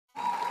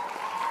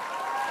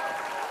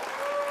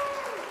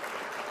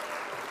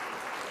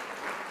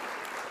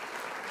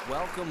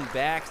Welcome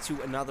back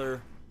to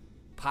another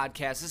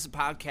podcast. This is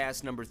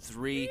podcast number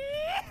 3.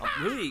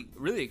 I'm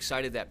really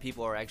excited that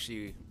people are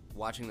actually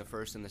watching the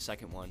first and the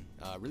second one.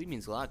 Really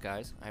means a lot,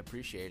 guys. I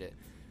appreciate it.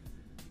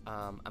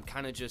 I'm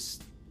kind of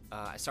just,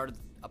 I started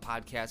a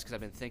podcast because I've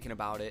been thinking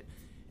about it.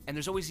 And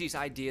there's always these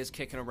ideas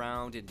kicking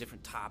around and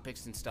different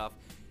topics and stuff.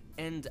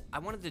 And I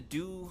wanted to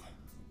do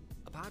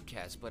a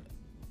podcast, but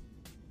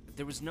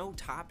there was no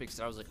topics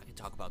that I was like, I could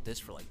talk about this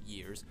for like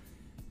years.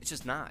 It's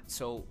just not.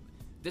 So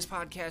this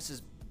podcast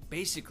is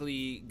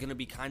basically going to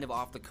be kind of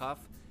off the cuff,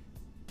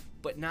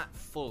 but not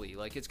fully.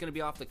 Like, it's going to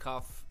be off the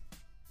cuff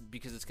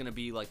because it's going to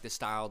be like the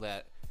style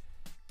that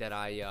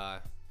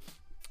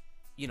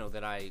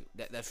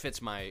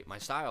fits my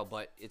style,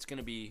 but it's going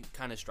to be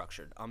kind of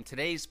structured.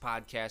 Today's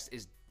podcast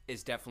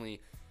is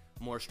definitely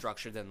more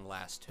structured than the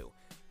last two.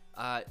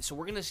 So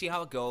we're going to see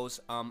how it goes.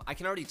 I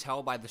can already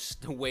tell by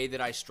the way that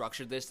I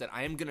structured this that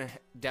I am going to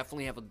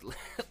definitely have a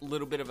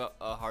little bit of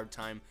a hard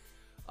time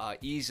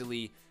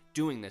easily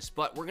doing this,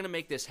 but we're going to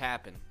make this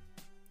happen.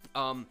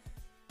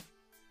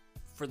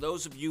 For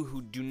those of you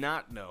who do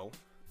not know,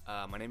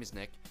 my name is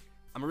Nick.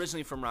 I'm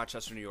originally from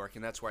Rochester, New York,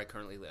 and that's where I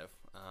currently live.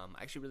 I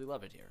actually really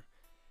love it here.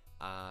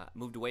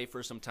 Moved away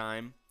for some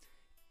time,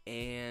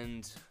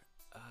 and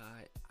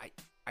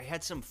I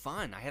had some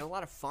fun. I had a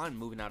lot of fun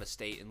moving out of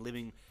state and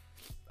living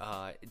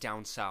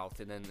down south,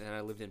 and then I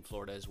lived in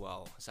Florida as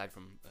well, aside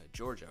from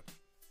Georgia.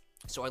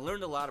 So I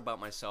learned a lot about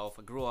myself.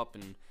 I grew up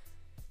and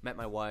met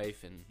my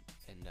wife, and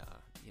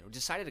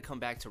decided to come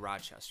back to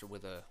Rochester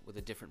with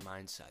a different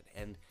mindset.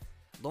 And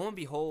lo and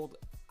behold,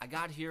 I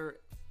got here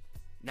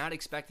not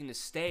expecting to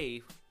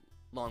stay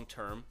long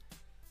term,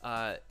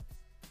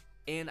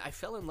 and I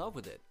fell in love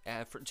with it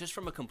just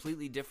from a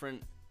completely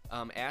different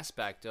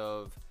aspect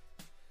of.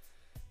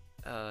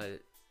 I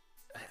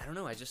don't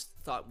know. I just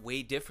thought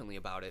way differently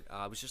about it.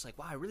 I was just like,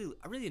 wow, I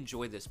really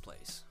enjoy this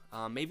place.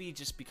 Maybe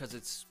just because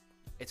it's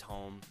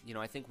home.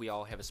 I think we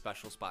all have a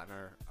special spot in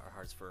our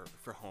hearts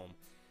for home.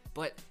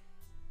 But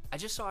I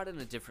just saw it in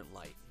a different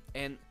light.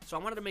 And so I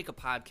wanted to make a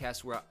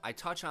podcast where I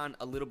touch on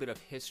a little bit of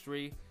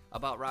history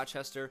about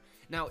Rochester.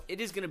 Now,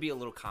 it is going to be a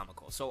little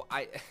comical. So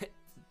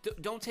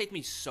don't take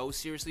me so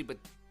seriously, but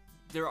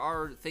there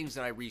are things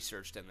that I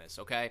researched in this,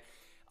 okay?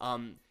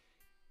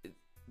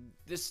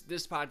 This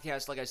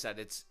podcast, like I said,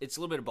 it's a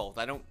little bit of both.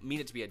 I don't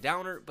mean it to be a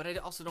downer, but I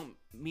also don't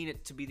mean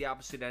it to be the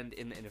opposite end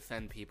and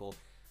offend people.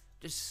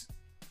 Just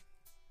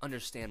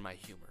understand my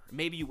humor.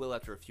 Maybe you will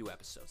after a few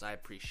episodes. I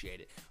appreciate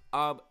it.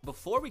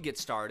 Before we get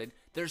started,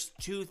 there's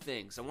two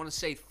things. I want to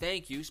say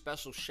thank you,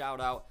 special shout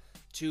out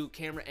to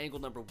camera angle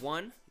number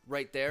 1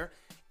 right there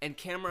and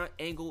camera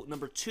angle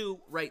number 2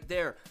 right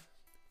there.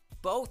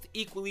 Both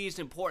equally as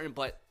important,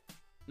 but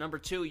number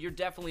 2, you're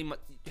definitely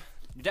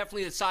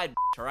the side,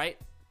 all right?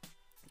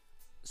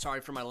 Sorry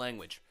for my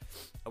language.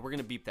 We're going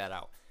to beep that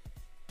out.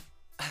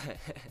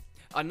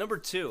 Number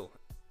 2,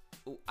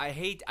 I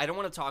don't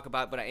want to talk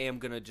about it, but I am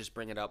going to just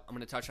bring it up. I'm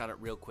going to touch on it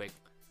real quick.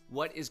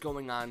 What is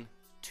going on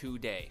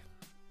today?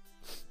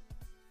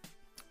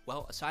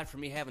 Well, aside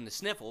from me having the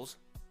sniffles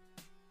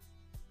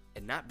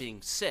and not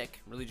being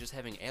sick, really just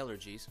having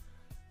allergies,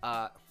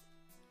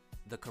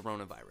 the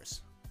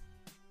coronavirus.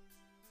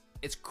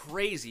 It's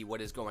crazy what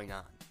is going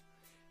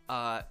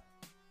on.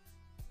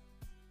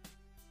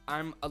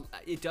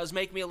 It does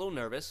make me a little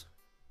nervous,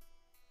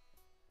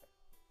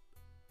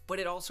 but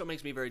it also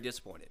makes me very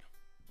disappointed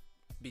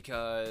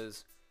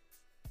because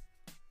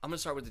I'm going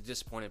to start with the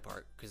disappointed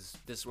part because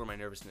this is where my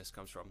nervousness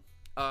comes from.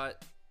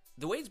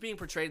 The way it's being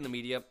portrayed in the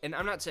media, and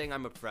I'm not saying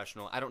I'm a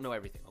professional, I don't know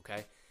everything,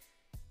 okay?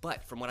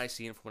 But from what I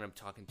see and from when I'm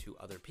talking to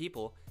other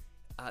people,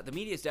 the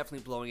media is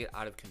definitely blowing it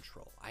out of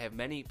control. I have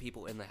many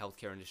people in the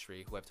healthcare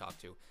industry who I've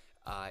talked to,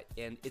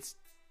 and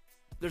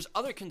there's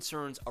other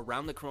concerns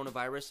around the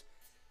coronavirus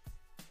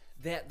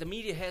that the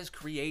media has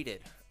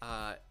created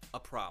a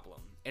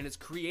problem, and it's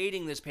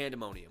creating this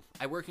pandemonium.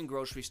 I work in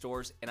grocery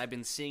stores, and I've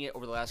been seeing it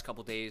over the last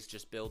couple days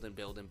just build and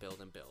build and build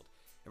and build.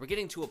 And we're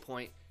getting to a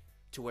point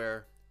to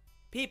where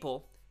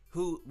people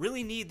who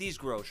really need these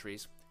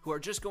groceries, who are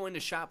just going to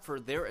shop for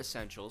their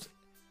essentials,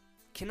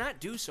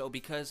 cannot do so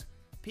because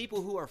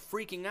people who are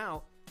freaking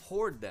out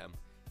hoard them.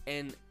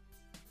 And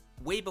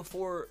way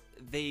before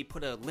they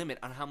put a limit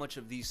on how much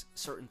of these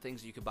certain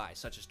things you could buy,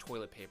 such as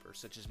toilet paper,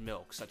 such as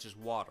milk, such as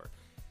water.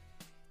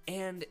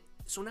 And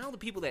so now the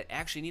people that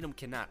actually need them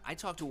cannot. I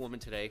talked to a woman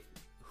today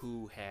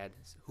who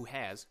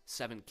has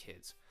 7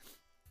 kids.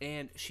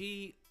 And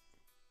she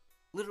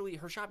literally,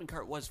 her shopping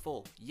cart was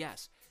full,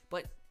 yes.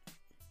 But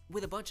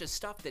with a bunch of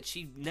stuff that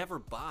she never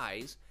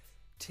buys,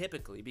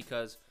 typically,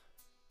 because,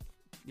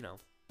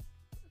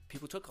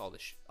 people took all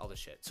this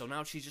shit. So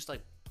now she's just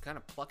like kind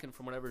of plucking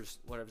from whatever's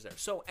there.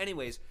 So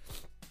anyways,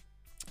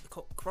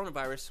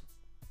 coronavirus,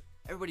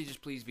 everybody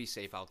just please be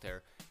safe out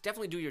there.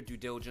 Definitely do your due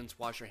diligence,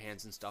 wash your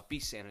hands and stuff, be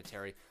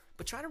sanitary,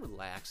 but try to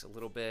relax a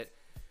little bit.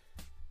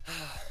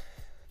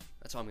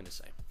 That's all I'm going to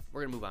say.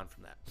 We're going to move on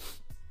from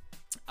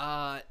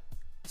that.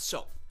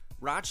 So,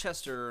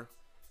 Rochester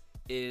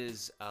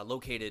is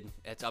located,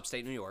 it's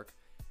upstate New York,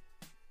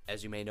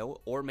 as you may know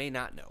or may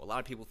not know, a lot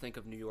of people think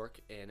of New York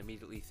and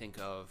immediately think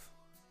of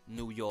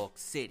New York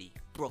City,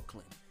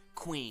 Brooklyn,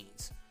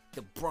 Queens,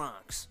 the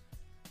Bronx.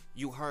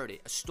 You heard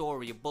it,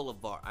 Astoria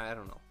Boulevard. I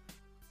don't know.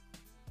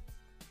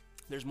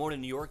 There's more to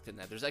New York than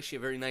that. There's actually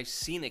a very nice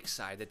scenic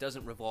side that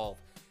doesn't revolve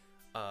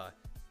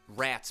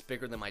rats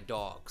bigger than my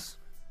dogs.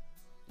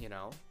 You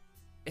know?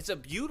 It's a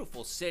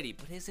beautiful city,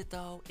 but is it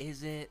though?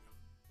 Is it?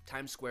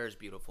 Times Square is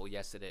beautiful.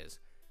 Yes, it is.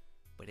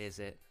 But is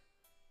it?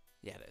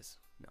 Yeah, it is.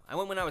 No. I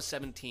went when I was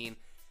 17.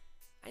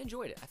 I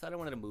enjoyed it. I thought I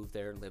wanted to move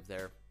there and live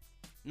there.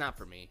 Not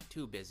for me.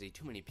 Too busy.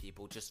 Too many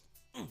people. Just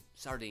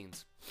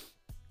sardines.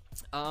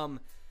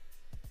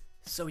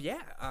 So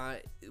yeah,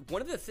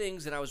 one of the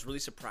things that I was really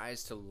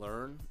surprised to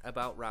learn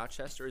about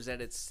Rochester is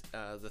that it's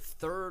the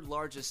third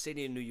largest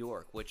city in New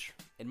York, which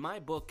in my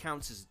book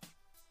counts as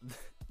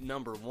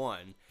number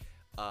one.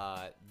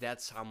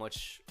 That's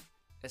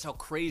how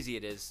crazy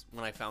it is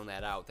when I found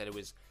that out, that it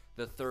was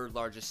the third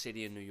largest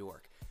city in New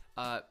York.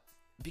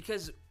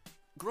 Because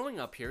growing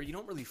up here, you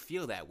don't really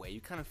feel that way.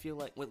 You kind of feel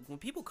like when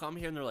people come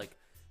here and they're like,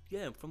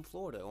 yeah, I'm from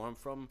Florida, or I'm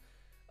from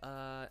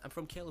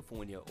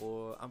California,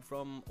 or I'm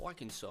from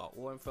Arkansas,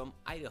 or I'm from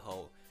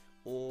Idaho,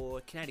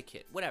 or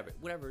Connecticut,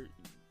 whatever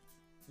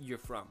you're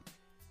from.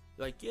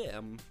 Like,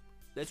 yeah,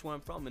 that's where I'm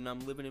from, and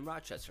I'm living in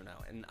Rochester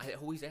now. And I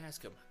always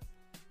ask them,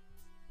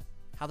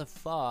 how the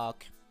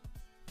fuck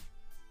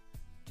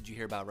did you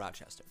hear about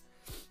Rochester?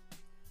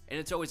 And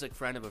it's always like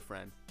friend of a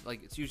friend.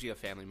 Like, it's usually a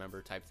family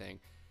member type thing.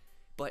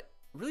 But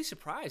really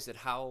surprised at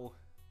how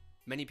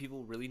many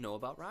people really know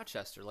about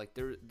Rochester. Like,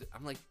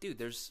 I'm like, dude,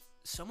 there's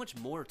so much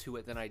more to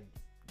it than I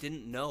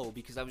didn't know,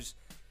 because I was,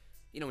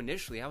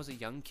 initially I was a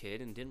young kid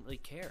and didn't really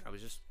care. I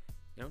was just,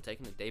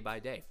 taking it day by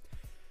day.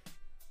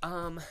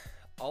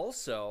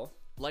 Also,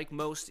 like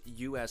most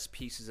U.S.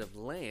 pieces of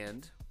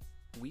land,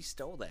 we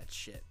stole that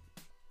shit.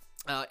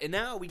 And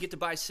now we get to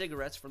buy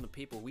cigarettes from the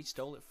people we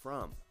stole it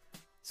from.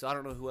 So I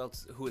don't know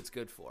who it's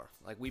good for.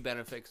 Like, we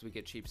benefit because we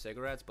get cheap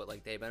cigarettes, but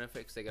like they benefit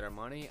because they get our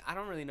money. I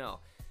don't really know.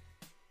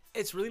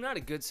 It's really not a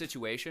good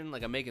situation.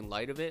 Like, I'm making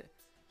light of it.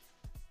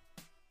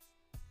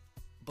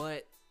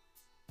 But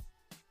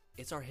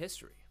it's our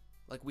history.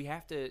 Like, we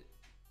have to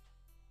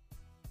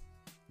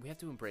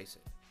embrace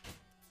it.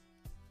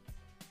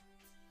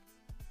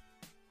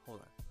 Hold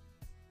on.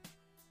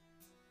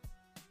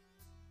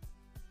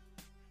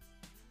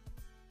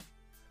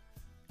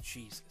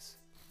 Jesus.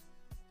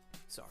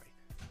 Sorry.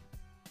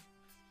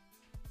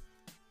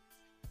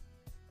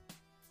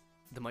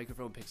 The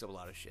microphone picks up a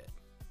lot of shit.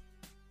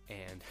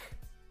 And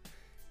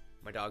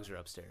my dogs are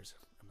upstairs.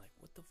 I'm like,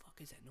 what the fuck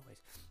is that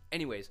noise?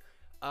 Anyways,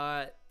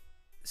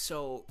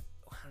 so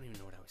I don't even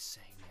know what I was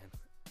saying, man.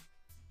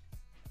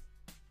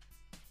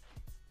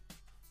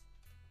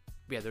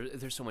 Yeah,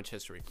 there's so much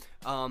history.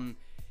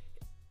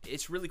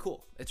 It's really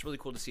cool. It's really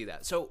cool to see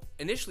that. So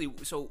initially,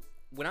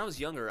 when I was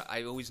younger,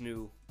 I always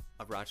knew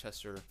of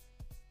Rochester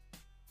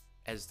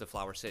as the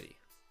Flower City.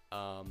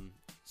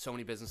 So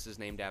many businesses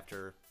named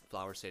after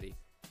Flower City,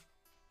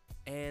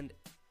 and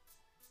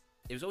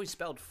it was always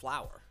spelled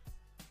flower,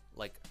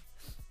 like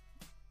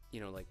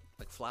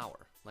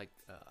flower, like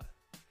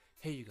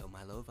here you go,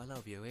 my love, I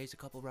love you. Here's a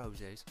couple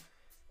roses,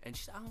 and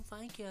she's, oh,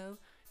 thank you,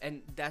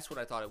 and that's what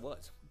I thought it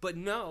was. But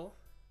no,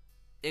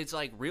 it's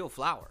like real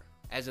flour,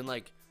 as in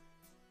like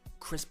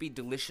crispy,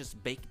 delicious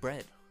baked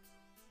bread,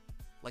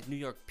 like New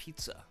York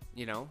pizza.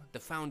 The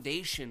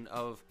foundation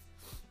of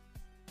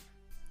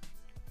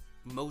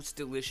most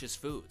delicious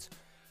foods.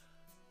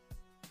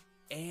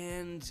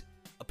 And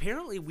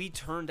apparently we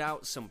turned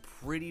out some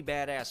pretty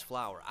badass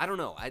flour. I don't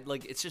know.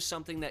 It's just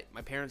something that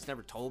my parents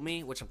never told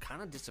me, which I'm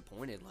kind of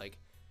disappointed. Like,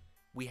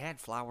 we had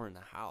flour in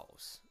the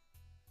house.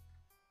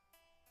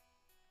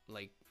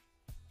 Like,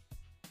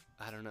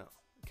 I don't know.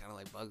 It kind of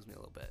like bugs me a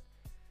little bit.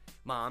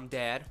 Mom,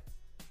 Dad,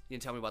 you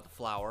didn't tell me about the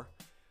flour.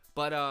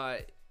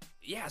 But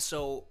yeah,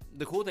 so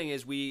the cool thing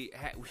is we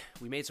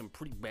made some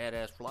pretty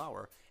badass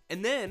flour.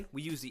 And then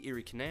we used the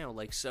Erie Canal,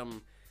 like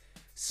some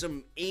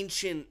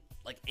ancient,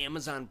 like,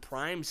 Amazon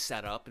Prime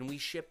setup, and we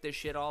shipped this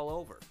shit all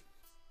over.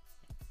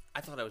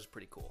 I thought that was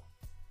pretty cool.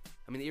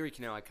 I mean, the Erie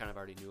Canal, I kind of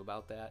already knew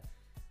about that.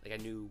 Like,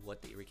 I knew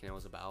what the Erie Canal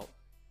was about.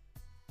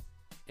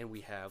 And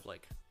we have,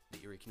 like, the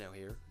Erie Canal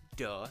here.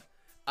 Duh.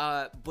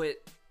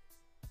 But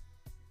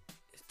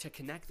to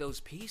connect those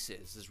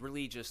pieces is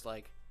really just,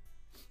 like,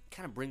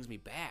 kind of brings me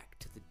back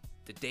to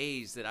the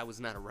days that I was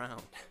not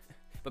around.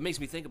 But makes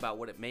me think about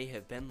what it may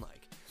have been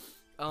like.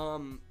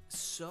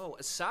 So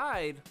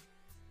aside,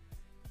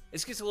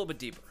 this gets a little bit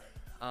deeper.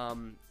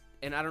 And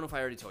I don't know if I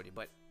already told you,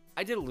 but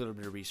I did a little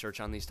bit of research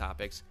on these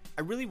topics.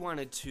 I really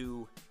wanted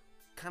to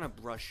kind of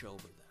brush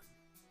over them.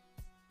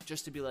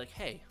 Just to be like,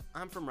 hey,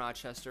 I'm from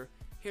Rochester.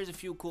 Here's a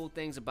few cool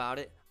things about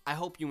it. I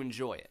hope you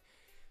enjoy it.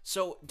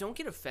 So don't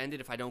get offended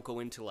if I don't go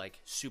into like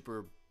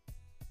super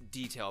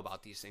detail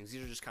about these things.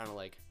 These are just kind of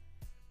like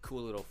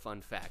cool little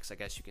fun facts, I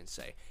guess you can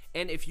say.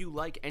 And if you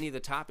like any of the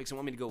topics and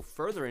want me to go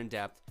further in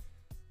depth,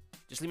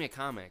 just leave me a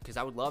comment, because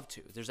I would love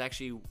to. There's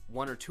actually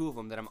one or two of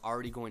them that I'm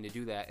already going to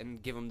do that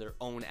and give them their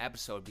own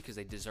episode because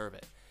they deserve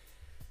it.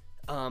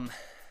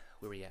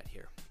 where are we at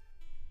here?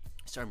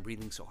 Sorry, I'm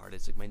breathing so hard.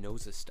 It's like my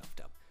nose is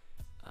stuffed up.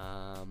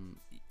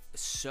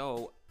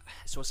 So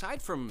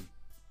aside from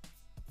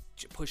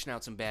pushing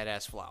out some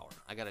badass flower,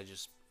 I gotta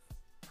just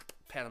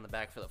pat on the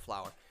back for the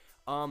flower.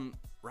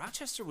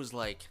 Rochester was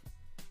like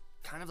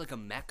kind of like a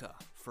mecca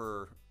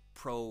for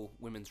pro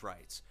women's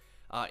rights,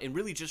 and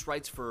really just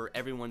rights for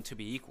everyone to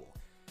be equal.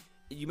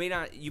 You may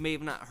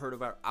have not heard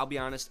about. I'll be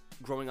honest.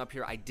 Growing up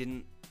here, I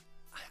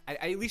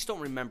at least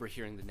don't remember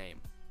hearing the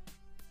name.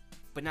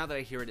 But now that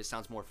I hear it, it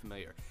sounds more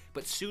familiar.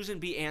 But Susan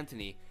B.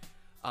 Anthony,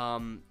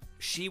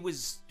 she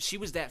was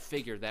that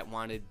figure that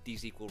wanted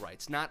these equal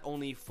rights, not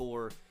only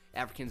for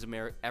African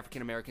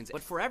Americans,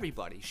 but for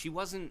everybody. She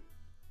wasn't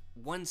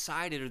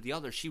one-sided or the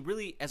other. She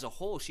really, as a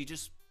whole, she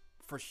just,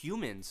 for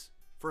humans,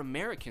 for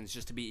Americans,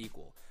 just to be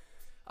equal,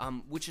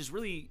 which is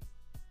really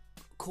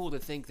cool to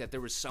think that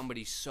there was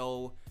somebody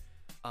so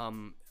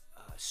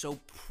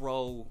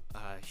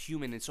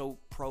pro-human and so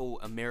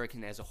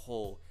pro-American as a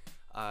whole.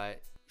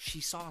 She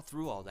saw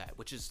through all that,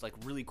 which is like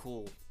really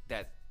cool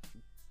that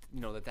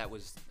that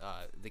was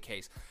the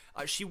case.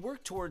 She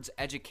worked towards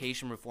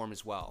education reform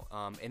as well,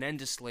 an end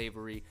to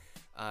slavery,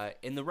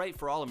 and the right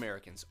for all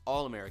Americans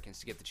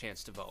to get the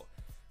chance to vote.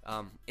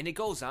 And it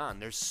goes on.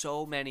 There's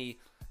so many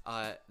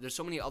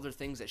other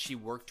things that she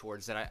worked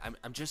towards that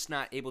I'm just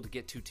not able to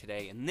get to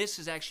today. And this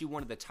is actually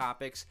one of the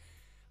topics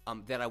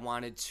that I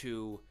wanted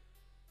to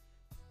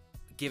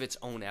give its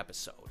own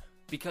episode,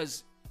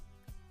 because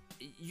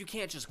you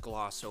can't just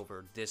gloss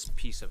over this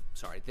piece of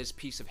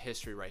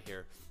history right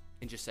here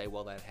and just say,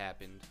 well, that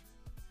happened,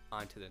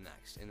 on to the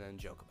next, and then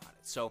joke about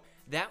it. So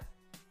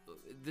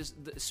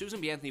Susan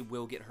B. Anthony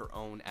will get her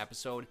own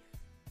episode,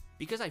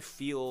 because I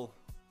feel,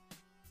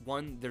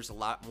 one, there's a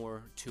lot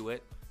more to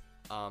it,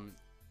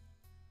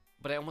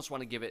 but I almost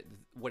want to give it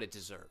what it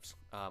deserves,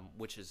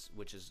 which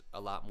is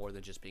a lot more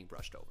than just being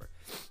brushed over.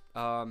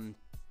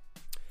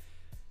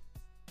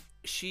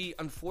 She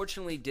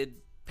unfortunately did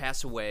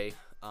pass away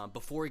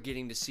before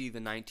getting to see the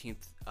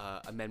 19th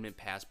Amendment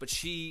passed, but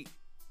she,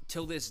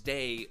 till this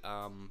day,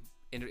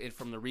 and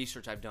from the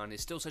research I've done,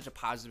 is still such a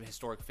positive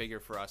historic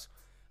figure for us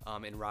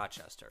in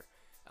Rochester.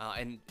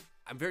 And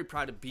I'm very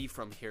proud to be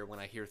from here when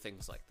I hear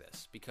things like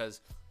this,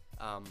 because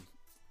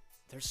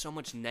there's so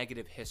much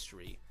negative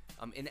history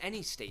in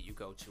any state you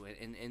go to,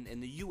 in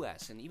the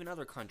U.S. and even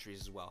other countries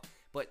as well.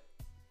 But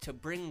to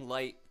bring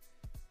light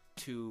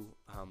to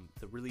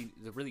the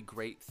really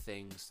great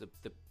things,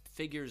 the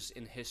figures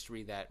in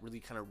history that really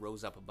kind of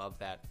rose up above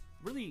that,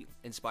 really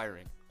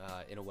inspiring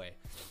in a way.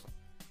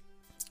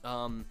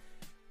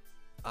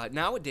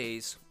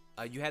 Nowadays,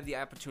 you have the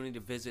opportunity to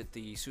visit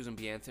the Susan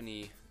B.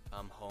 Anthony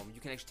home. You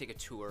can actually take a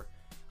tour.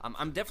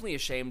 I'm definitely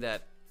ashamed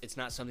that it's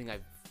not something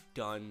I've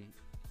done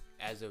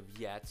as of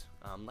yet.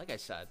 Like I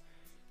said,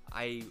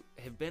 I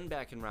have been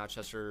back in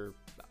Rochester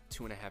about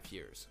 2.5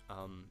 years,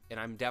 and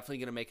I'm definitely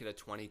going to make it a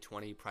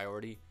 2020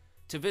 priority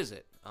to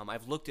visit.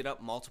 I've looked it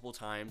up multiple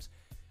times.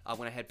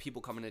 When I had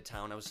people coming to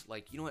town, I was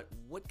like, you know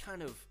what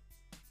kind of,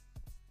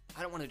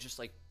 I don't want to just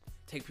like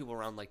take people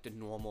around like the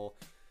normal,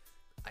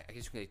 I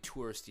guess you can say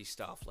touristy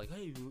stuff, like,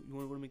 hey, you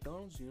want to go to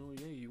McDonald's?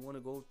 You want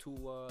to go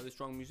to the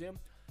Strong Museum?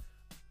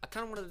 I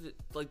kind of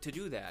wanted to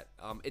do that.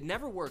 It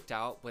never worked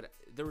out, but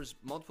there was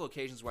multiple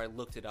occasions where I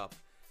looked it up,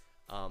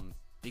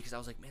 because I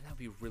was like, man, that would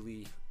be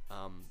really,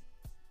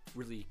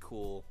 really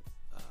cool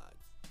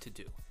to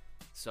do.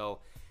 So,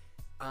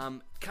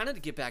 kind of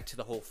to get back to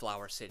the whole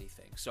Flower City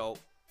thing. So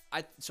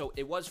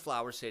it was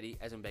Flower City,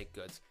 as in baked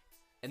goods,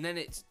 and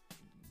then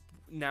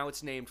now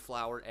it's named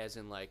Flower, as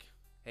in like,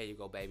 hey, you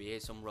go, baby.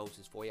 Here's some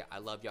roses for you. I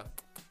love you.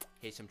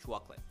 Here's some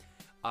chocolate.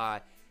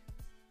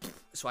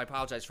 So I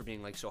apologize for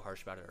being like so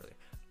harsh about it earlier.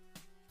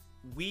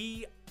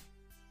 We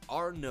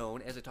are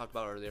known, as I talked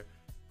about earlier,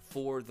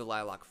 for the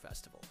Lilac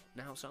Festival.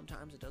 Now,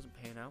 sometimes it doesn't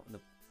pan out, and the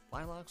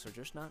lilacs are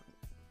just not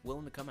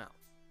willing to come out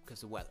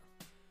because of the weather.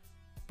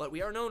 But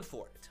we are known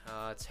for it.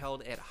 It's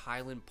held at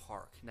Highland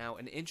Park. Now,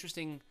 an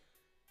interesting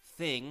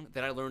thing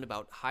that I learned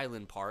about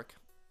Highland Park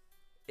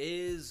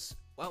is,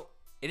 well,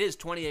 it is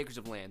 20 acres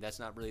of land. That's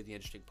not really the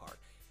interesting part.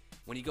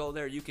 When you go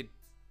there, you could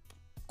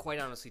quite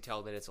honestly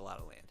tell that it's a lot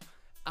of land.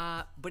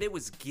 But it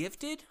was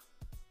gifted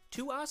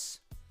to us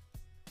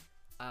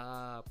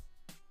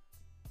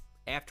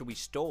after we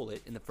stole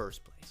it in the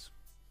first place.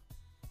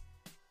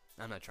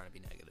 I'm not trying to be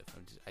negative.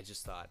 I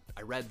just thought,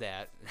 I read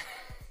that.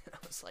 I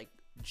was like,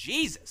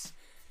 Jesus.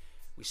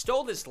 We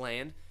stole this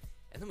land,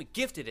 and then we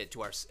gifted it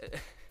to our...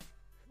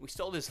 We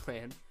stole this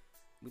land,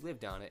 we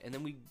lived on it, and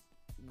then we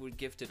were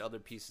gifted other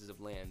pieces of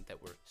land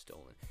that were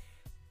stolen.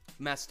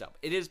 Messed up.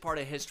 It is part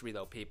of history,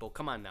 though, people.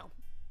 Come on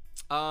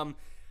now.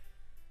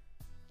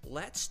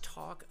 Let's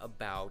talk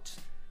about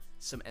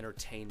some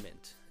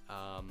entertainment,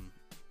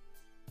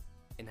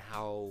 and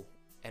how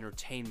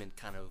entertainment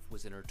kind of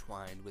was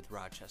intertwined with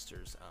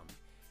Rochester's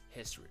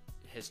history.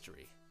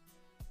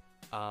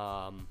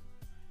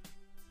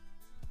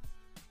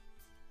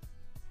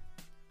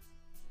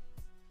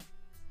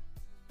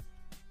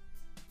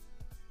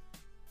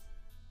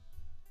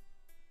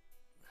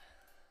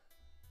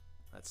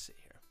 Let's see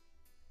here.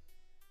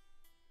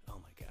 Oh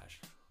my gosh.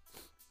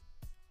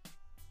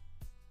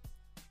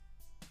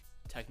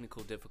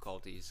 Technical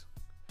difficulties.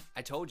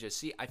 I told you.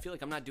 See, I feel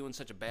like I'm not doing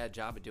such a bad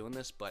job at doing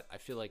this, but I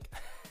feel like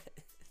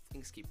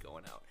things keep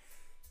going out.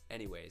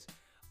 Anyways,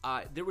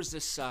 there was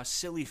this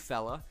silly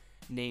fella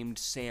named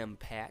Sam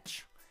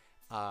Patch,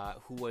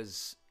 he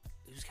was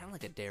kind of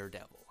like a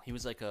daredevil. He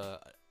was like a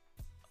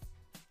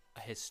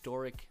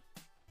historic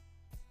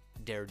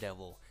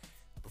daredevil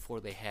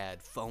before they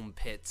had foam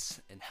pits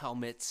and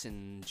helmets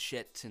and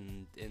shit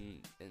and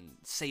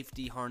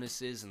safety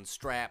harnesses and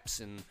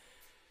straps and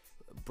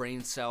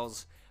brain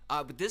cells.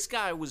 But this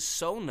guy was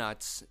so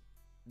nuts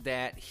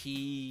that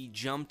he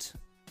jumped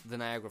the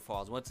Niagara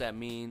Falls. What's that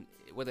mean?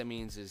 What that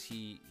means is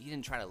he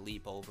didn't try to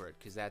leap over it,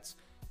 because that's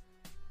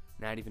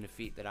not even a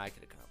feat that I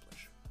could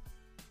accomplish.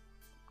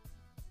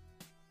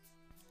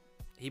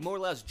 He more or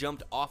less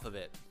jumped off of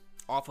it,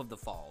 off of the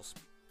falls.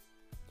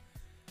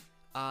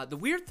 The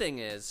weird thing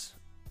is,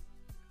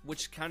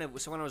 which kind of,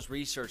 so when I was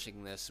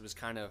researching this, it was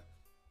kind of,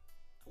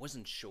 I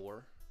wasn't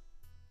sure,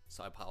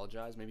 so I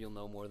apologize. Maybe you'll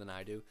know more than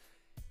I do.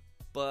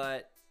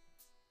 But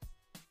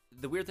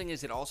the weird thing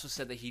is, it also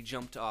said that he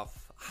jumped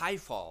off High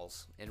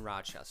Falls in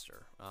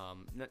Rochester.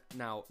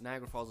 Now,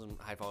 Niagara Falls and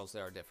High Falls, they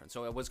are different.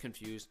 So I was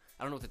confused.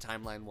 I don't know what the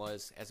timeline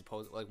was, as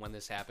opposed like when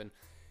this happened.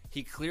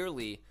 He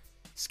clearly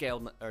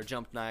scaled or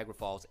jumped Niagara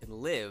Falls and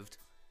lived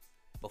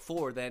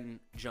before then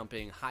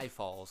jumping High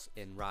Falls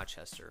in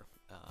Rochester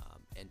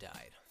and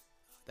died.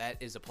 That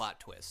is a plot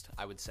twist,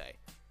 I would say.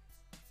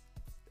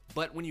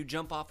 But when you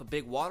jump off of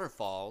big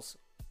waterfalls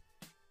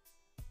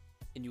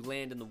and you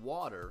land in the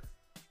water,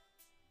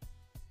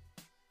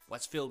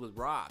 what's filled with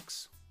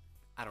rocks?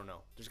 I don't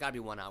know. There's got to be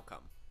one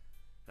outcome.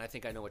 And I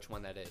think I know which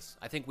one that is.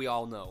 I think we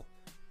all know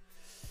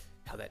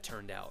how that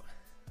turned out.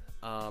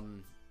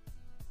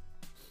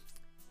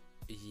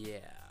 Yeah.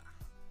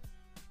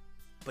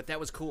 But that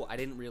was cool. I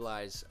didn't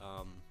realize.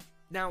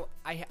 Now,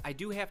 I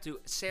do have to,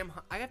 Sam,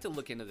 I have to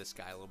look into this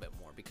guy a little bit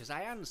more, because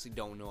I honestly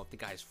don't know if the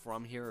guy's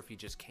from here or if he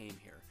just came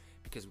here,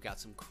 because we've got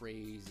some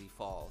crazy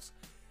falls.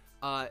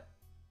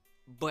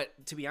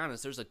 But to be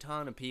honest, there's a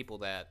ton of people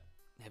that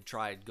have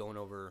tried going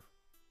over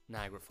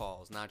Niagara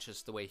Falls, not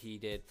just the way he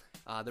did.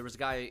 There was a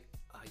guy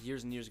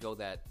years and years ago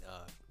that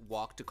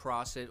walked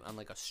across it on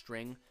like a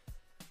string.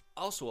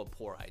 Also a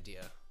poor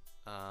idea.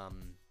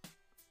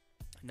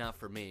 Not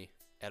for me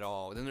at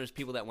all. Then there's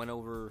people that went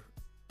over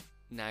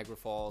Niagara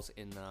Falls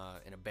in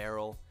a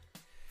barrel.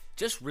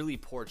 Just really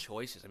poor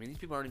choices. I mean, these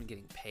people aren't even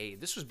getting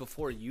paid. This was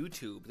before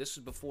YouTube. This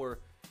was before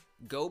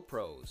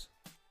GoPros.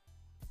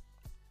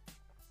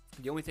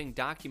 The only thing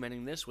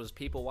documenting this was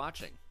people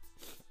watching.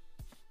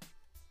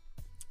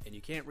 And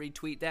you can't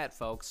retweet that,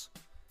 folks.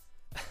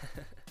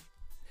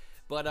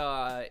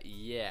 But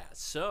yeah.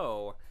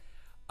 So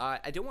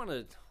I don't want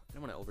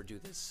to overdo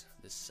this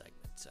segment.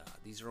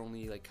 These are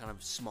only like kind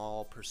of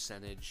small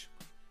percentage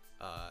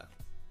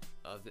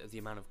of the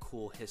amount of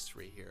cool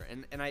history here,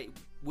 and I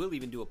will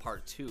even do a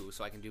part 2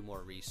 so I can do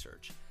more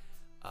research.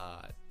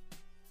 I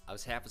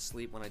was half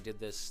asleep when I did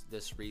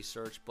this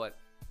research, but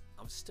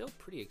I'm still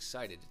pretty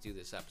excited to do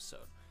this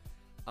episode.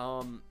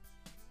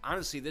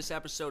 Honestly, this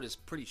episode is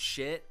pretty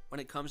shit when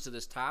it comes to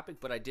this topic,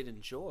 but I did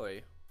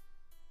enjoy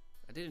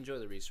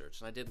the research,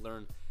 and I did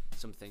learn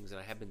some things that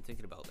I have been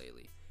thinking about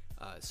lately,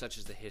 such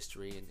as the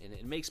history, and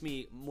it makes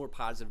me more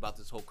positive about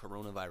this whole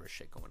coronavirus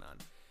shit going on.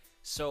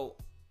 So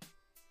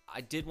I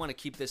did want to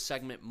keep this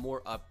segment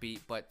more upbeat,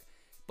 but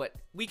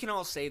we can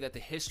all say that the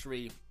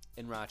history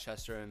in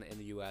Rochester and in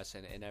the U.S.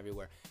 and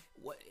everywhere,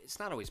 it's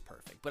not always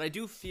perfect. But I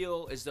do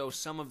feel as though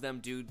some of them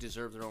do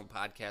deserve their own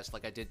podcast,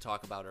 like I did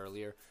talk about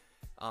earlier.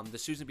 The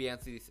Susan B.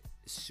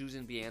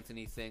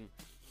 Anthony thing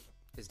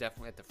is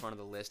definitely at the front of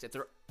the list. If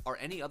there are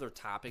any other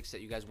topics that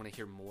you guys want to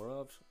hear more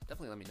of,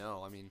 definitely let me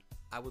know. I mean,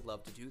 I would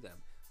love to do them.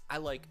 I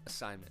like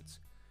assignments.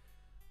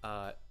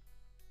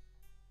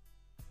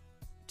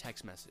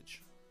 Text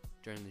message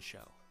during the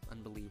show.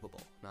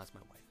 Unbelievable. No, that's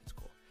my wife. It's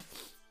cool.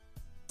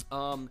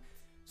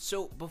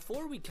 So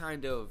before we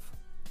kind of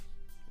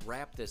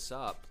wrap this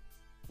up,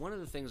 one of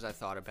the things I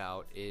thought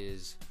about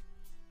is,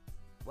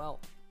 well,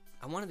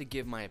 I wanted to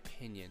give my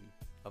opinion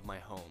of my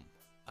home.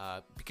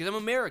 Because I'm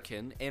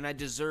American and I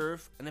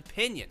deserve an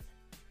opinion.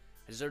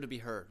 I deserve to be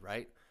heard,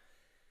 right?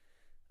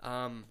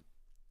 I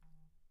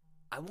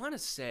want to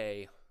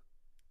say,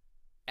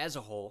 as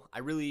a whole,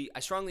 I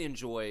strongly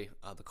enjoy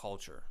the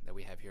culture that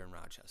we have here in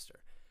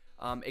Rochester.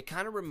 It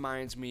kind of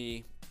reminds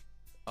me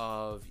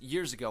of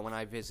years ago when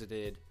I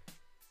visited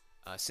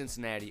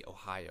Cincinnati,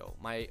 Ohio.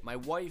 My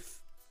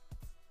wife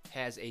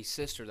has a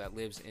sister that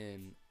lives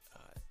in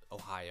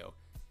Ohio,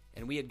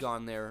 and we had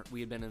gone there. We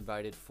had been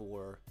invited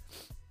for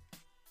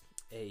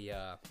it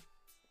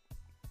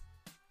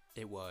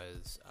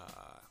was,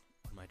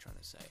 what am I trying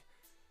to say?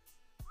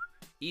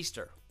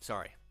 Easter,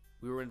 sorry.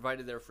 We were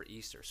invited there for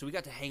Easter. So we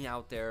got to hang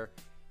out there,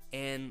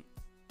 and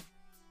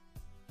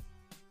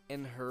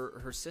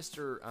her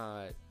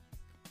sister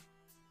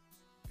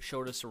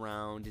showed us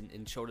around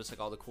and showed us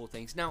like all the cool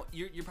things. Now,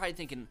 you're probably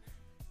thinking,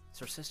 it's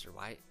her sister,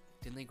 why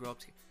didn't they grow up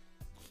together?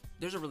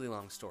 There's a really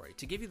long story.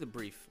 To give you the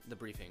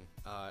briefing,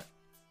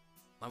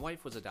 my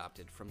wife was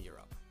adopted from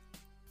Europe.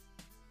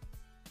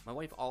 My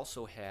wife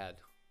also had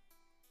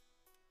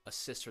a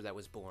sister that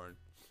was born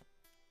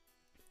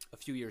a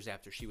few years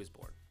after she was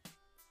born,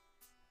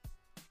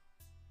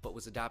 but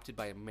was adopted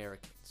by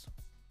Americans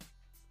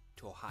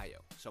to Ohio.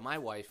 So my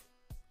wife,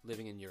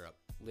 living in Europe,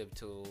 lived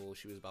till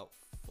she was about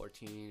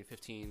 14,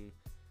 15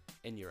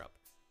 in Europe.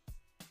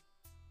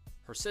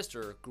 Her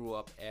sister grew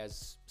up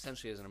as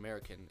essentially as an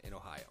American in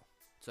Ohio.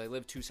 So they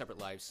lived two separate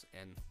lives,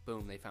 and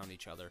boom, they found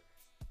each other.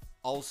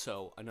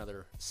 Also,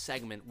 another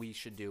segment we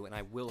should do, and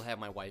I will have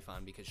my wife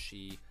on because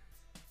she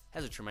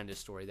has a tremendous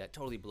story that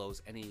totally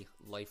blows any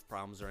life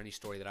problems or any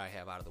story that I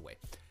have out of the way.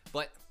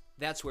 But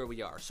that's where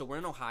we are. So we're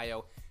in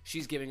Ohio.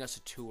 She's giving us a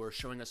tour,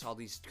 showing us all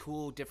these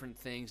cool different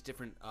things,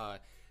 different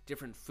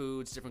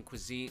foods, different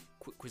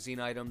cuisine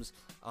items,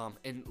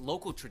 and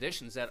local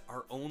traditions that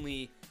are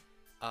only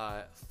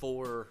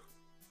for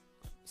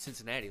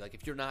Cincinnati. Like,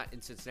 if you're not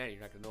in Cincinnati,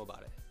 you're not going to know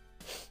about it.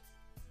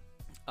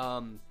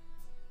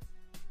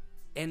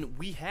 And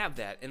we have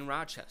that in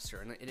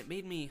Rochester, and it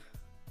made me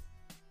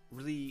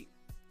really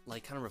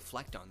like kind of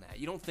reflect on that.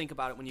 You don't think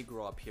about it when you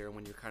grow up here,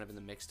 when you're kind of in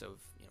the mix of,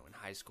 you know, in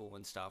high school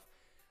and stuff.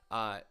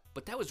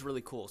 But that was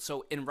really cool.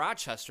 So in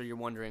Rochester, you're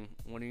wondering,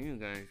 what do you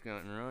guys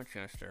got in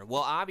Rochester?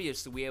 Well,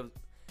 obviously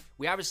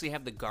we obviously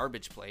have the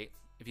garbage plate,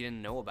 if you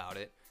didn't know about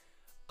it.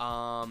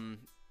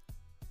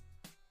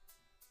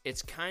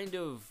 It's kind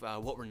of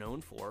what we're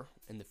known for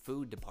in the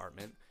food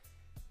department,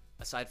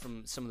 aside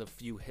from some of the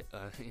few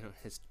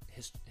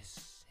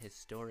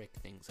historic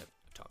things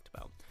I've talked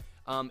about.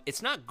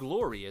 It's not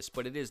glorious,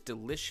 but it is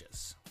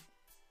delicious.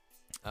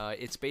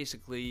 It's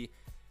basically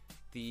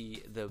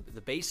the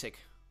basic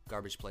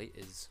garbage plate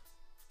is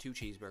 2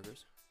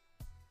 cheeseburgers.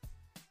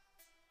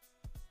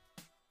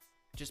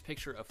 Just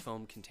picture a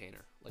foam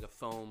container, like a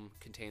foam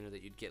container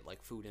that you'd get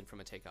like food in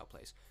from a takeout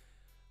place.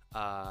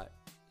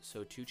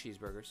 So 2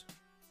 cheeseburgers.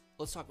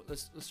 Let's start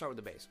with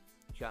the base.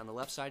 You got on the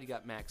left side, you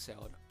got mac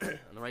salad.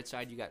 On the right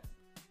side, you got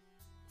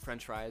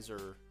French fries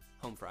or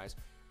home fries.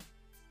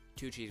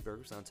 2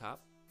 cheeseburgers on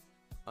top.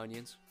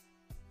 Onions,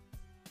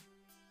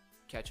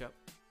 ketchup,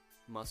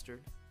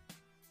 mustard,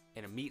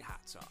 and a meat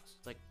hot sauce.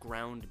 It's like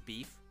ground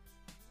beef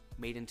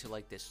made into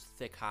like this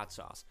thick hot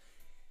sauce.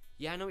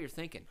 Yeah, I know what you're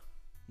thinking.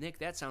 Nick,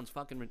 that sounds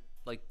fucking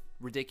like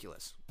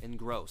ridiculous and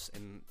gross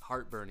and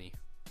heartburny.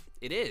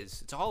 It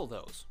is. It's all of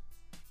those.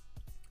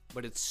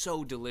 But it's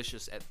so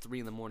delicious at 3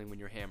 in the morning when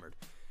you're hammered.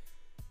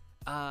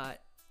 But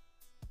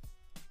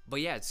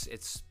yeah,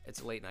 it's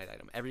a late night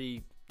item.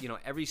 Every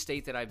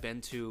state that I've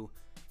been to,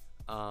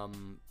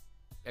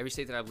 every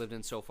state that I've lived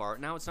in so far.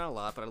 Now, it's not a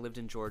lot, but I lived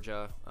in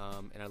Georgia,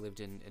 and I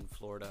lived in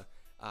Florida.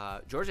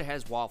 Georgia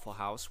has Waffle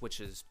House, which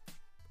is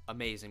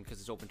amazing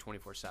because it's open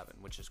 24/7,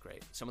 which is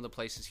great. Some of the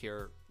places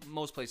here,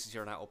 most places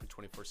here are not open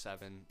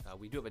 24/7.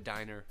 We do have a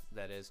diner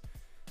that is.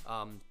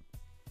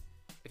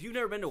 If you've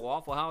never been to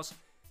Waffle House,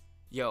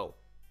 yo,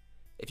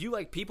 if you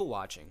like people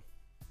watching,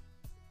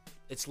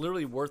 it's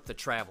literally worth the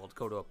travel to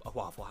go to a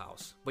Waffle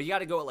House. But you got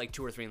to go at like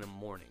 2 or 3 in the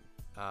morning.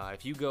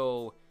 If you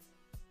go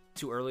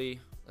too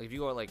early, like if you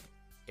go at like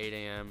 8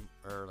 a.m.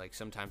 or like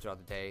sometime throughout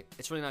the day,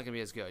 it's really not going to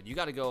be as good. You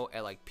got to go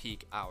at like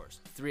peak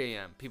hours, 3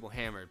 a.m., people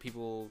hammered,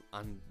 people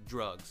on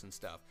drugs and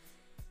stuff,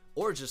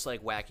 or just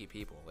like wacky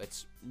people.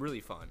 It's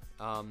really fun.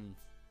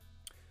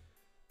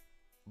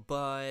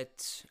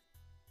 But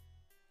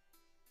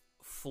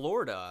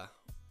Florida,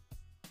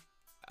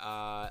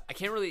 I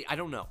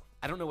don't know.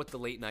 I don't know what the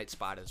late night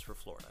spot is for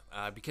Florida,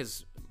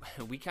 because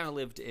we kind of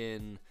lived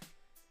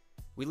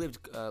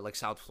like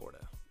South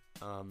Florida.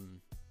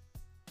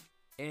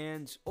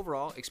 And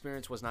overall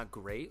experience was not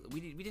great.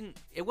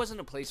 It wasn't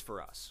a place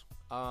for us.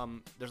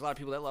 There's a lot of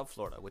people that love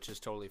Florida, which is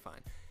totally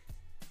fine.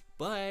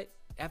 But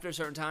after a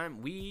certain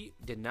time, we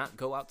did not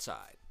go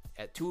outside.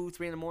 At 2,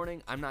 3 in the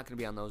morning, I'm not going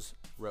to be on those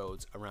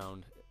roads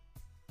around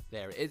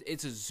there.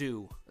 It's a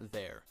zoo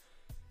there.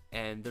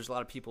 And there's a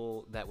lot of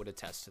people that would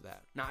attest to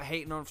that. Not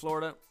hating on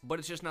Florida, but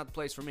it's just not the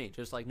place for me.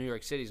 Just like New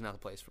York City is not the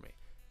place for me,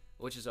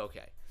 which is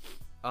okay.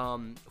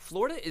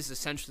 Florida is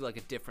essentially like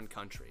a different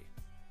country.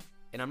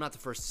 And I'm not the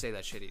first to say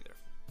that shit either.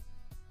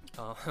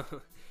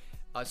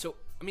 So,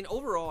 I mean,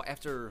 overall,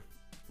 after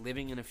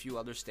living in a few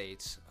other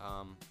states,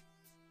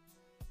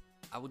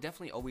 I will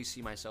definitely always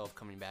see myself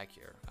coming back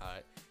here.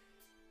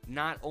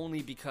 Not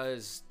only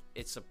because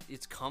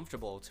it's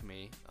comfortable to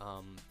me,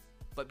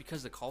 but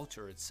because the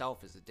culture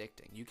itself is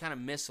addicting. You kind of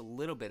miss a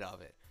little bit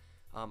of it.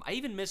 I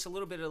even miss a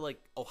little bit of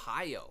like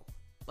Ohio.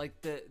 Like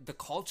the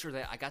culture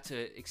that I got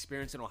to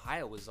experience in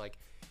Ohio was like,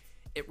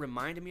 it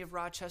reminded me of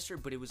Rochester,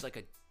 but it was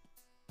like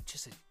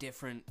just a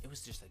different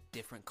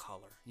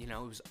color. You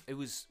know, it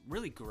was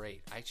really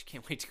great. I actually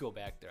can't wait to go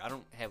back there. I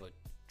don't have a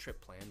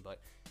trip planned,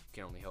 but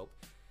can only hope.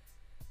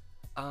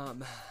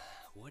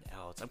 What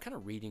else? I'm kind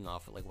of reading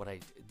off of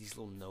like these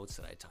little notes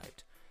that I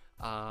typed.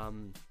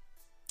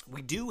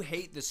 We do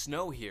hate the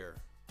snow here,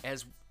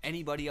 as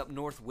anybody up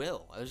north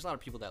will. There's a lot of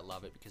people that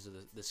love it because of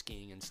the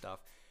skiing and stuff.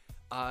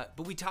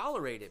 But we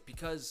tolerate it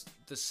because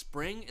the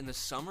spring and the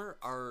summer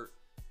are,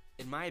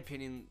 in my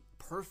opinion,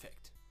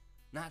 perfect.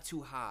 Not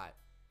too hot.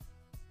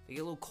 They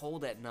get a little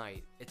cold at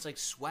night. It's like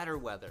sweater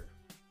weather.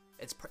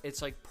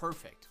 It's like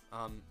perfect.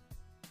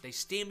 They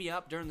steam you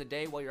up during the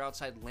day while you're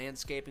outside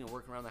landscaping and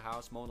working around the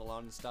house, mowing the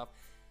lawn and stuff.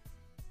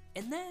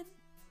 And then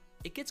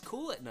it gets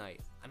cool at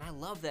night, and I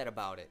love that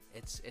about it.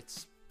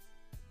 It's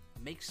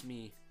makes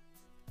me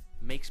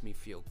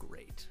feel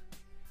great.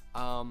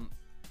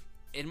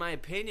 In my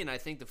opinion, I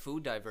think the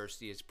food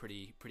diversity is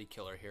pretty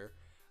killer here.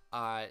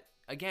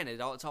 Again,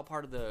 it's all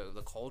part of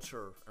the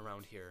culture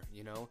around here,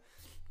 you know.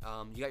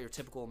 You got your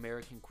typical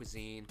American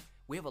cuisine.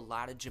 We have a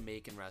lot of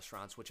Jamaican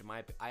restaurants, which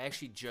I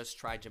actually just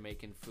tried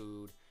Jamaican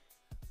food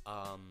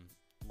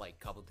like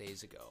a couple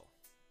days ago,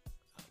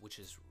 which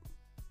is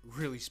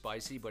really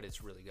spicy, but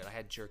it's really good. I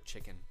had jerk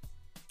chicken.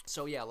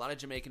 So yeah, a lot of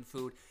Jamaican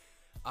food.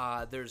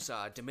 There's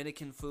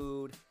Dominican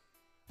food,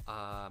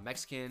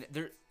 Mexican.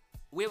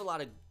 We have a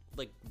lot of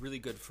like really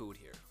good food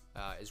here.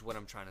 Is what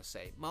I'm trying to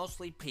say.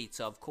 Mostly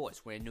pizza, of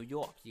course. We're in New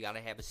York. You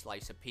gotta have a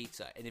slice of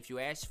pizza. And if you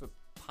ask for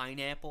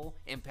pineapple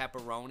and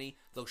pepperoni,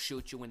 they'll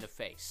shoot you in the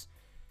face.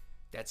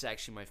 That's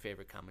actually my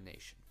favorite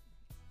combination.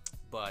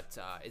 But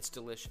it's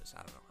delicious.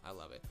 I don't know. I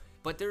love it.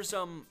 But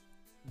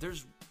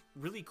there's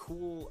really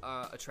cool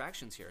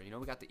attractions here. You know,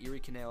 we got the Erie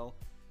Canal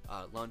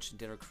lunch and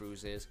dinner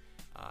cruises.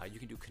 You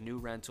can do canoe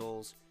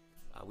rentals.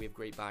 We have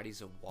great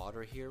bodies of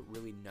water here.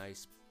 Really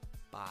nice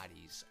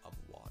bodies of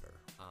water.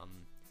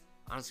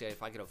 Honestly,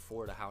 if I could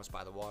afford a house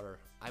by the water,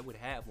 I would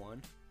have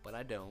one, but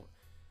I don't,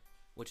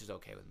 which is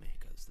okay with me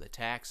because the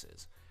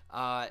taxes.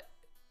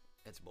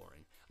 It's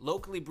boring.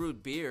 Locally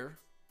brewed beer.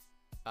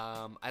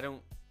 I'm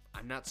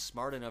not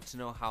smart enough to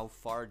know how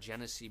far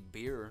Genesee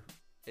beer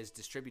is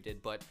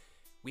distributed, but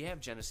we have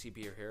Genesee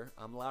beer here.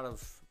 A lot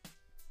of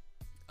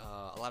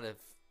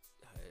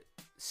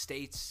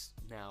states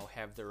now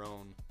have their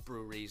own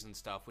breweries and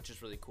stuff, which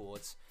is really cool.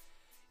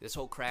 This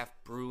whole craft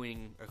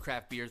brewing or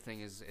craft beer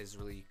thing is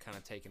really kind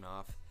of taken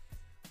off,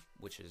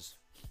 which is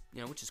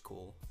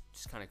cool.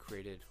 Just kind of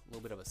created a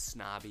little bit of a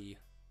snobby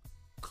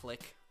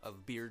clique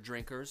of beer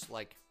drinkers.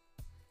 Like,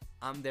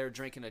 I'm there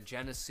drinking a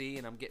Genesee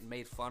and I'm getting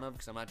made fun of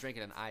because I'm not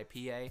drinking an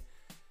IPA.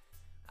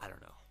 I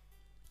don't know.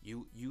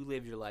 You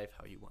live your life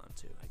how you want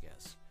to, I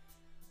guess.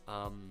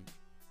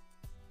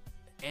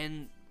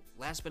 And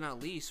last but not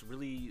least,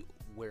 really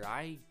where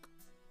I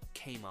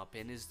came up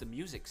in is the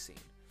music scene.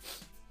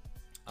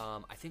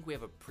 I think we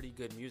have a pretty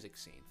good music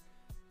scene.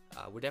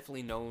 We're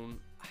definitely known,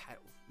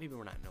 maybe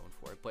we're not known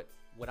for it, but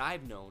what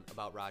I've known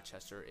about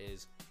Rochester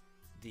is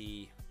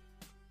the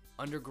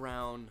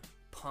underground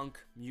punk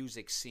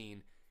music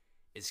scene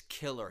is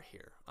killer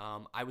here.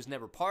 I was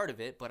never part of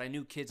it, but I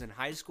knew kids in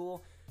high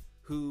school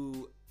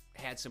who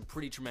had some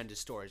pretty tremendous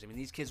stories. I mean,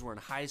 these kids were in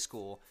high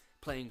school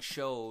playing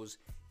shows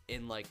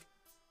in like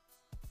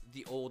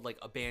the old like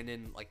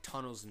abandoned like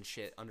tunnels and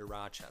shit under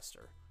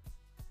Rochester.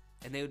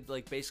 And they would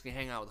like basically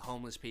hang out with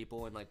homeless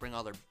people and like bring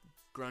all their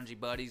grungy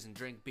buddies and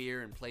drink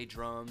beer and play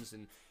drums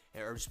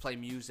or just play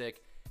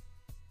music.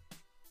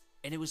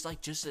 And it was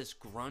like just this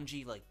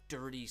grungy, like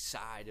dirty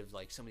side of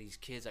like some of these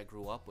kids I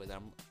grew up with. I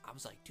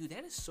was like, dude,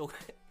 that is so.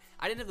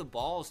 I didn't have the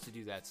balls to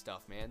do that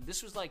stuff, man.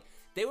 This was like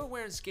they were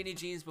wearing skinny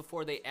jeans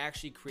before they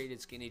actually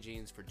created skinny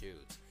jeans for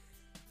dudes.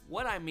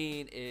 What I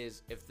mean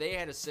is, if they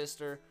had a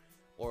sister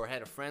or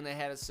had a friend that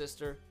had a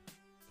sister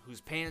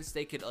whose pants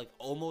they could like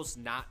almost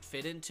not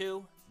fit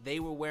into, they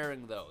were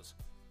wearing those.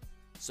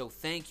 So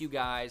thank you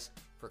guys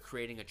for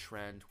creating a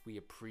trend. We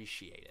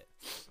appreciate it.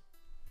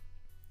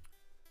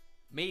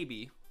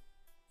 Maybe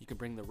you could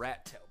bring the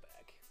rat tail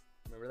back.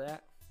 Remember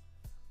that?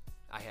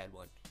 I had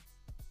one.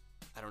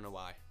 I don't know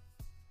why.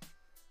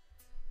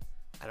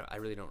 I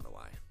really don't know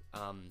why.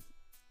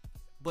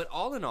 But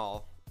all in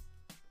all,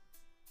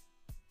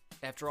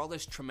 after all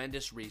this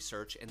tremendous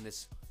research and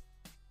this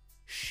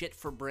shit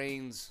for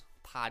brains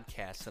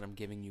podcast that I'm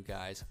giving you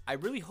guys, I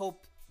really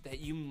hope that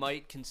you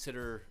might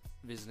consider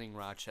visiting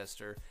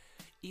Rochester,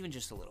 even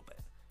just a little bit.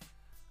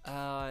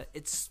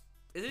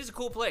 It is a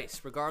cool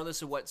place,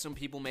 regardless of what some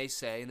people may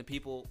say, and the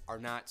people are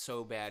not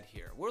so bad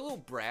here. We're a little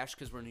brash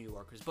because we're New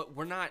Yorkers, but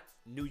we're not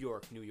New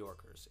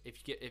Yorkers.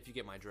 If you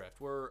get my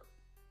drift, we're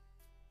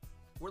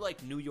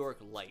like New York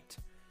light.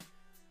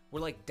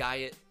 We're like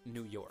diet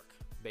New York,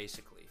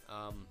 basically.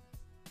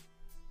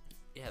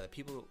 Yeah, the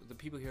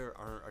people here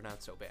are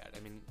not so bad. I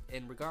mean,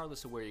 and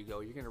regardless of where you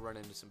go, you're gonna run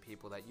into some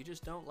people that you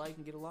just don't like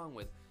and get along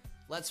with.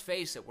 Let's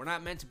face it, we're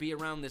not meant to be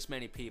around this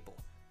many people.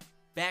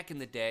 Back in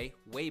the day,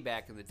 way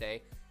back in the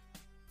day,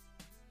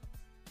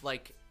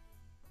 like,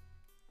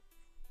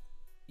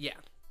 yeah,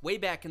 way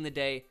back in the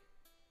day.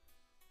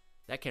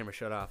 That camera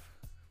shut off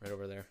right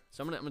over there.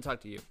 So I'm gonna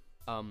talk to you.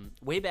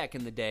 Way back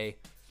in the day,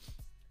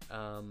 what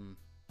am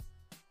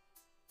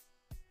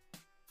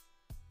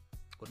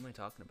I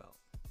talking about?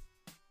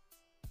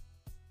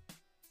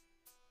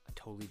 I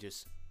totally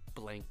just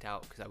blanked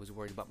out because I was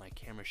worried about my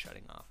camera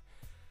shutting off.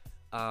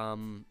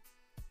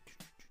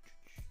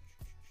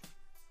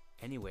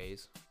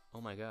 Anyways,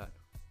 oh my god,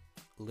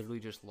 literally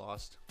just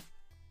lost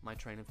my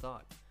train of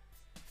thought.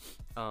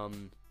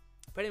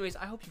 But anyways,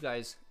 I hope you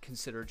guys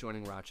consider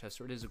joining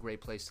Rochester. It is a great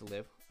place to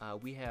live.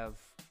 We have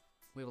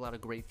a lot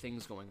of great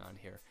things going on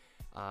here.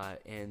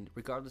 And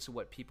regardless of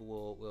what people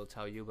will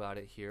tell you about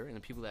it here, and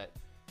the people that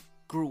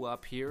grew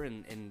up here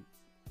and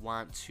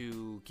want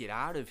to get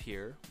out of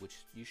here, which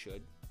you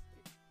should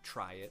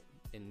try it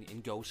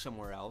and go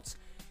somewhere else,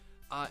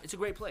 it's a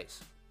great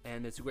place.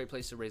 And it's a great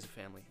place to raise a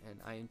family, and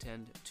I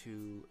intend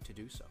to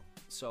do so.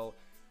 So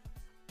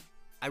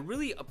I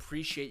really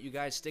appreciate you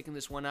guys sticking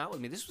this one out with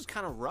me. This was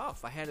kind of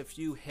rough. I had a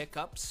few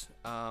hiccups,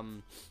 a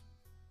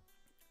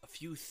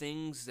few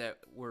things that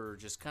were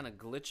just kind of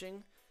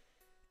glitching,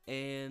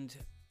 and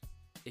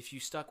if you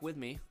stuck with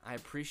me, I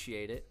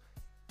appreciate it.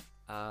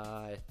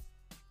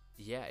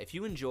 Yeah, if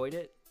you enjoyed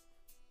it,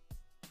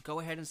 go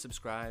ahead and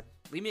subscribe.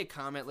 Leave me a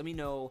comment. Let me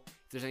know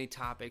if there's any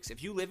topics.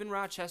 If you live in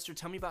Rochester,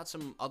 tell me about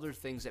some other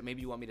things that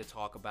maybe you want me to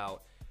talk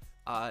about.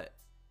 But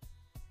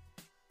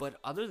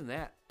other than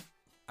that,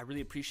 I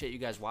really appreciate you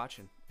guys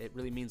watching. It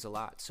really means a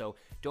lot. So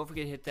don't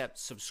forget to hit that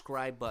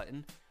subscribe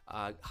button.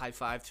 High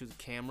five to the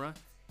camera.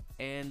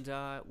 And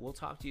we'll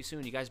talk to you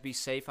soon. You guys be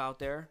safe out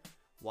there.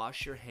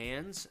 Wash your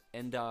hands.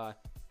 And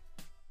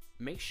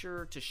make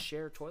sure to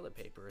share toilet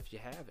paper if you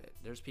have it.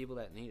 There's people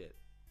that need it.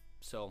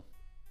 So,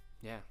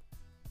 yeah.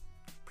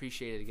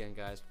 Appreciate it again,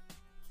 guys.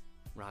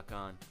 Rock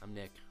on. I'm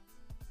Nick.